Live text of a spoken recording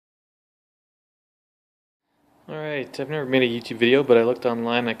Alright, I've never made a YouTube video, but I looked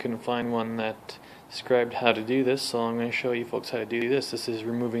online, I couldn't find one that described how to do this, so I'm going to show you folks how to do this. This is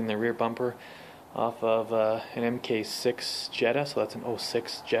removing the rear bumper off of an MK5 Jetta, so that's an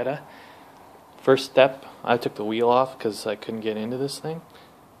 06 Jetta. First step, I took the wheel off because I couldn't get into this thing.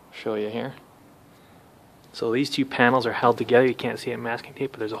 I'll show you here. So these two panels are held together. You can't see it in masking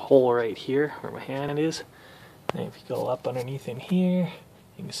tape, but there's a hole right here where my hand is. And if you go up underneath in here,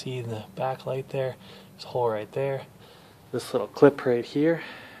 you can see the backlight there. There's a hole right there. This little clip right here.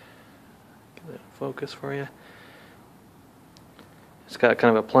 Get that in focus for you. It's got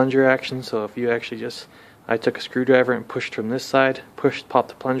kind of a plunger action, so if you actually just, I took a screwdriver and pushed from this side, popped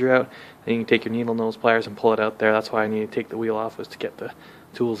the plunger out, then you can take your needle nose pliers and pull it out there. That's why I need to take the wheel off, was to get the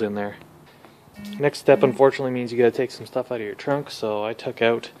tools in there. Next step, unfortunately, means you got to take some stuff out of your trunk, so I took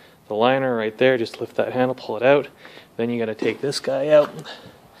out the liner right there. Just lift that handle, pull it out. Then you got to take this guy out,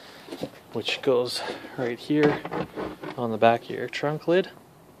 which goes right here on the back of your trunk lid.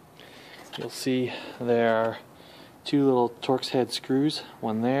 You'll see there are two little Torx head screws,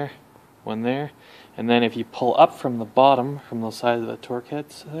 one there, and then if you pull up from the bottom, from the side of the Torx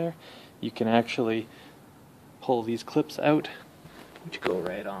heads there, you can actually pull these clips out, which go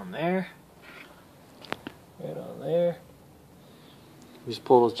right on there. Right on there. You just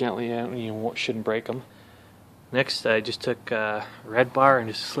pull those gently out and you shouldn't break them. Next, I just took a red bar and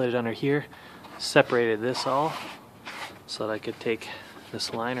just slid it under here, separated this all so that I could take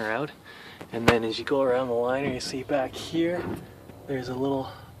this liner out. And then as you go around the liner, you see back here, there's a little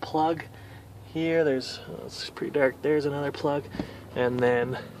plug. Here, it's pretty dark, there's another plug. And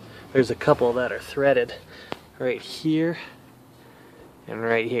then there's a couple that are threaded right here and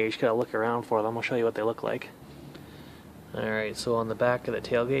right here. You just gotta look around for them. I'll show you what they look like. Alright, so on the back of the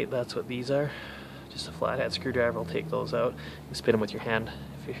tailgate, that's what these are. Just a flathead screwdriver will take those out. You can spin them with your hand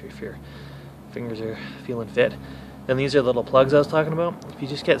if your fingers are feeling fit. Then these are the little plugs I was talking about. If you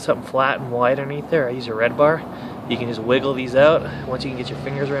just get something flat and wide underneath there, I use a red bar. You can just wiggle these out. Once you can get your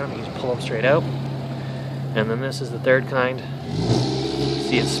fingers around, you can just pull them straight out. And then this is the third kind.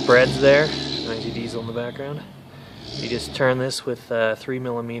 See it spreads there. There's your diesel in the background. You just turn this with a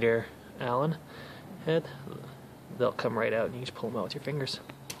 3mm Allen head. They'll come right out and you just pull them out with your fingers.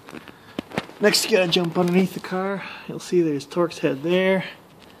 Next, you gotta jump underneath the car. You'll see there's Torx head there,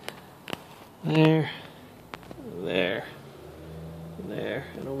 there,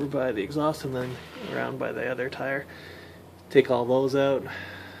 and over by the exhaust, and then around by the other tire. Take all those out.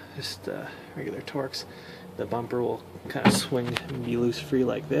 Just regular Torx. The bumper will kind of swing and be loose free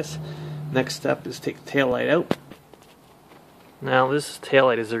like this. Next step is take the tail light out. Now this tail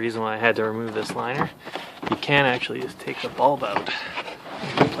light is the reason why I had to remove this liner. You can actually just take the bulb out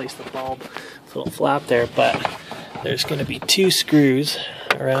and replace the bulb. It's a little flap there, but there's going to be two screws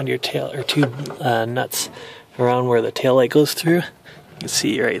around your tail, or two nuts around where the tail light goes through. You can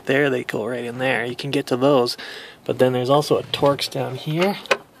see right there, they go right in there. You can get to those, but then there's also a Torx down here.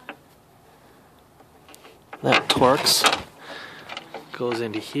 That Torx goes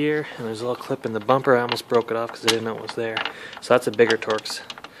into here, and there's a little clip in the bumper. I almost broke it off because I didn't know it was there. So that's a bigger Torx.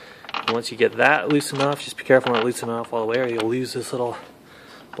 And once you get that loosened off, just be careful not to loosen it off all the way, or you'll lose this little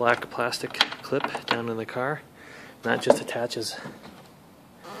black plastic clip down in the car. And that just attaches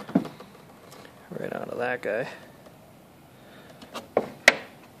right onto that guy.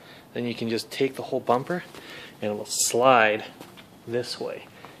 Then you can just take the whole bumper and it will slide this way.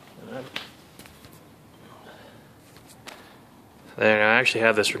 There, I actually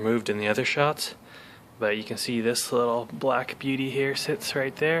have this removed in the other shots, but you can see this little black beauty here sits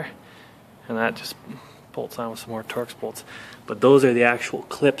right there, and that just bolts on with some more Torx bolts. But those are the actual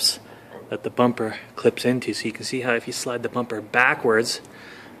clips that the bumper clips into, so you can see how if you slide the bumper backwards,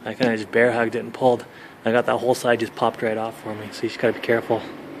 I kind of just bear hugged it and pulled. I got that whole side just popped right off for me, so you just gotta be careful.